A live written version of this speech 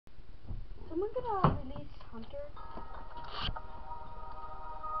someone gonna release Hunter?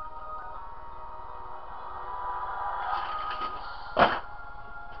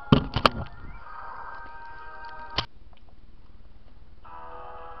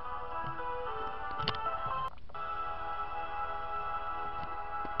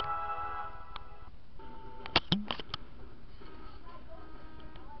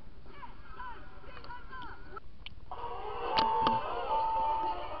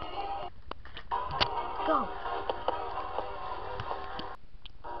 Go.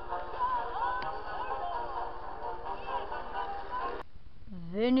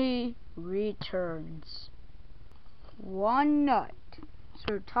 Vinnie returns. One night,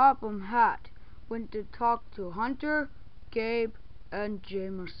 Sir Topham Hatt went to talk to Hunter, Gabe, and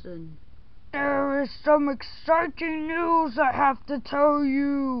Jameson. There is some exciting news I have to tell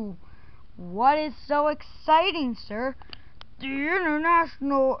you. What is so exciting, sir? The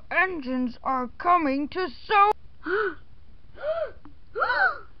international engines are coming to Seoul.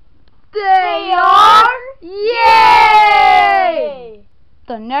 They are? Yay!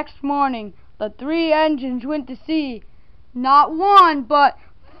 The next morning, the 3 engines went to sea. Not 1, but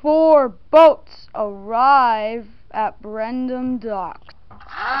 4 boats arrive at Brendam Docks.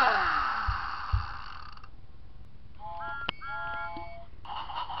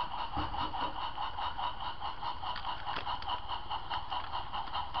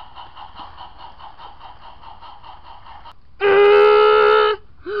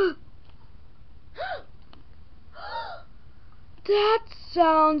 That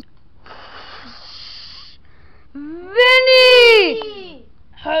sounds... Vinnie!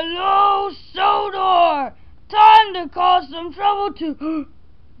 Hello, Sodor! Time to cause some trouble to...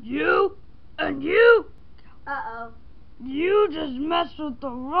 You? And you? Uh-oh. You just messed with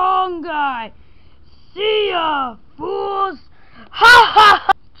the wrong guy. See ya, fools! Ha ha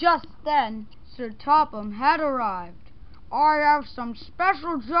ha! Just then, Sir Topham had arrived. I have some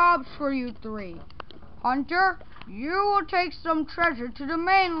special jobs for you 3. Hunter, you will take some treasure to the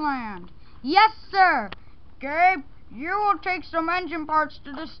mainland. Yes, sir. Gabe, you will take some engine parts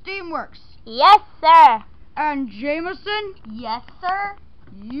to the steamworks. Yes, sir. And Jameson, Yes, sir.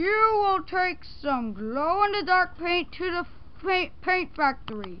 you will take some glow-in-the-dark paint to the paint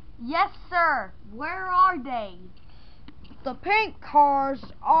factory. Yes, sir. Where are they? The paint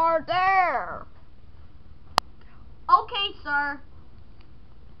cars are there. Okay, sir.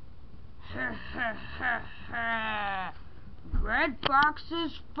 Red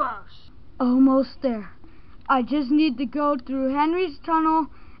boxes first. Almost there. I just need to go through Henry's Tunnel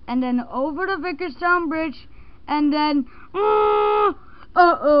and then over the Vickerstown Bridge and then...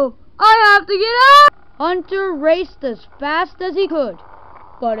 Uh-oh, I have to get out! Hunter raced as fast as he could,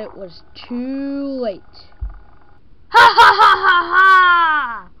 but it was too late. Ha ha ha ha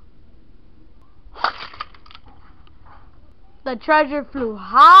ha! The treasure flew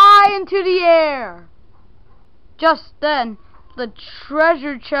high into the air. Just then, the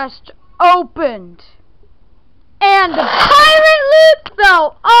treasure chest opened, and the pirate loot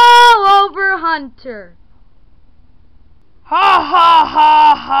fell all over Hunter. Ha ha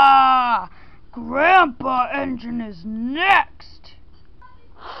ha ha! Grandpa Engine is next.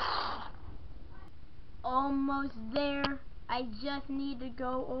 Almost there. I just need to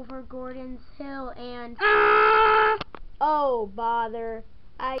go over Gordon's Hill and... Oh, bother.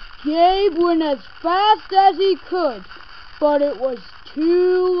 Gabe went as fast as he could, but it was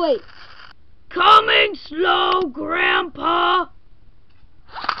too late. Coming slow, Grandpa!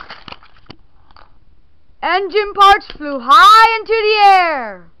 Engine parts flew high into the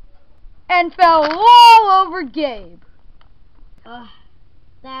air and fell all over Gabe. Ugh,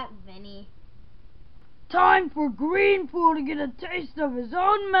 that Vinnie. Time for Greenpool to get a taste of his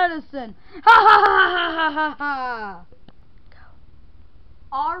own medicine. Ha ha ha ha ha ha ha!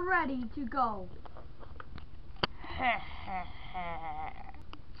 All ready to go.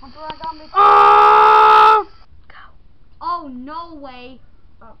 Hunter, I got me. Go. Oh, no way.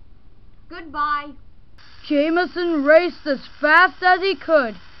 Goodbye. Jameson raced as fast as he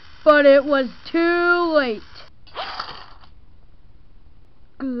could, but it was too late.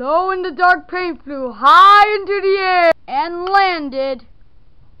 Glow-in-the-dark paint flew high into the air and landed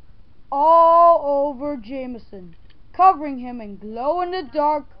all over Jameson, covering him in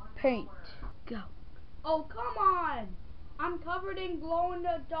glow-in-the-dark paint. Go. Oh, come on. I'm covered in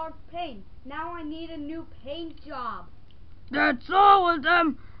glow-in-the-dark paint. Now I need a new paint job. That's all of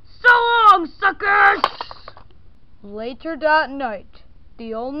them. So long, suckers! Later that night,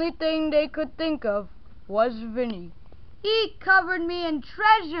 the only thing they could think of was Vinnie. He covered me in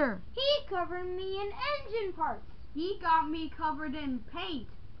treasure. He covered me in engine parts. He got me covered in paint.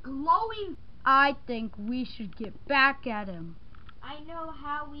 glowing. I think we should get back at him. I know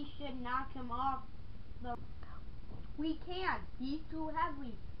how we should knock him off. We can't. He's too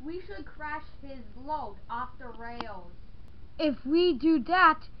heavy. We should crash his load off the rails. If we do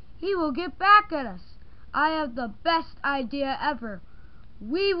that, he will get back at us. I have the best idea ever.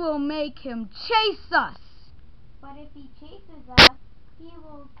 We will make him chase us. But if he chases us, he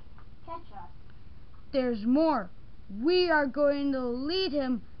will catch us. There's more. We are going to lead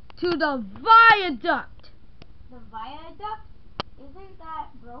him to the viaduct. The viaduct? Isn't that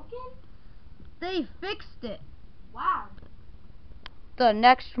broken? They fixed it. Wow. The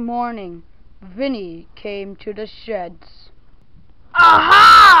next morning, Vinnie came to the sheds.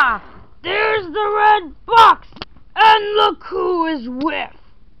 Aha! There's the red box! And look who is with!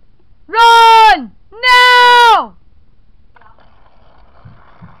 Run! Now!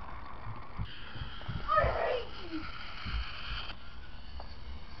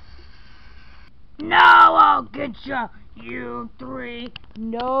 Now I'll get you, you three.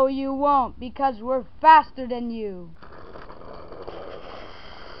 No, you won't, because we're faster than you.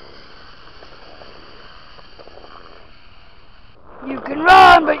 You can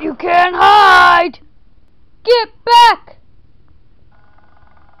run, but you can't hide. Get back!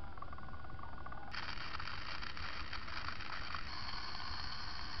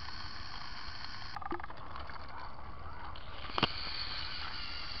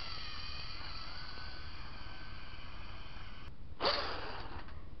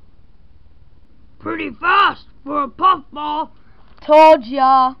 Pretty fast for a puffball. Told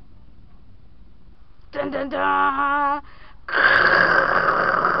ya. Dun dun dun.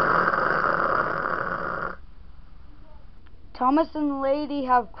 Thomas and Lady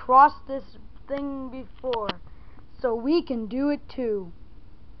have crossed this thing before, so we can do it too.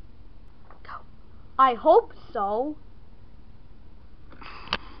 I hope so.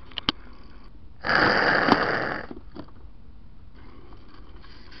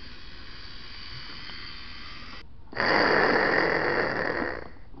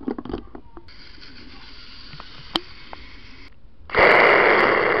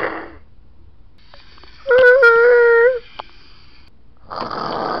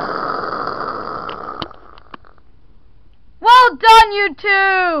 Well done, you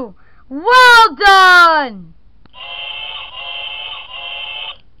two! Well done!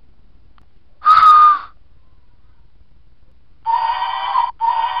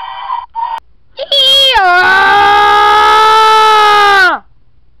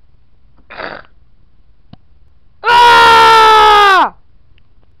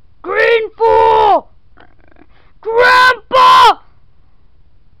 Green fool! Grandpa!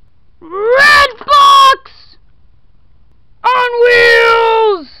 Red box! On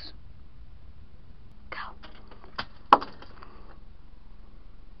wheels! Go.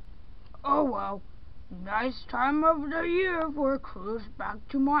 Oh well, nice time of the year for a cruise back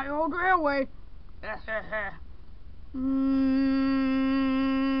to my old railway.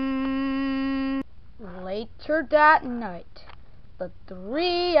 Later that night, the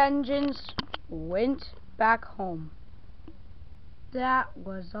 3 engines went back home. That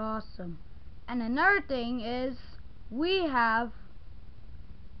was awesome. And another thing is, we have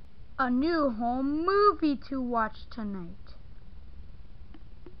a new home movie to watch tonight.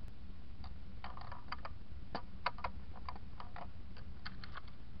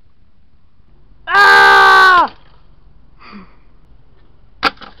 Ah!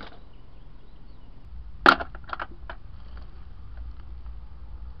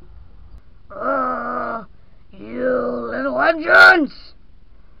 You little engines!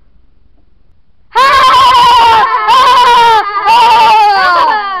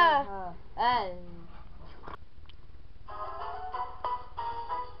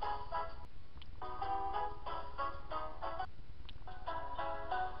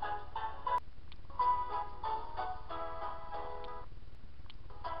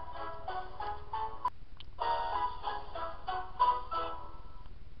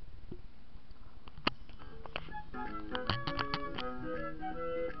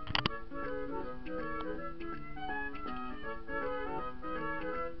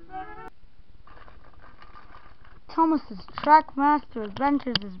 Thomas's Trackmaster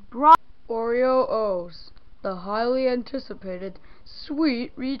Adventures is brought Oreo O's, the highly anticipated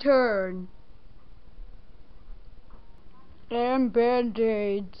sweet return. And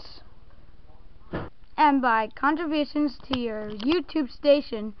Band-Aids. And by contributions to your YouTube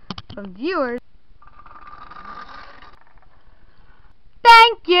station from viewers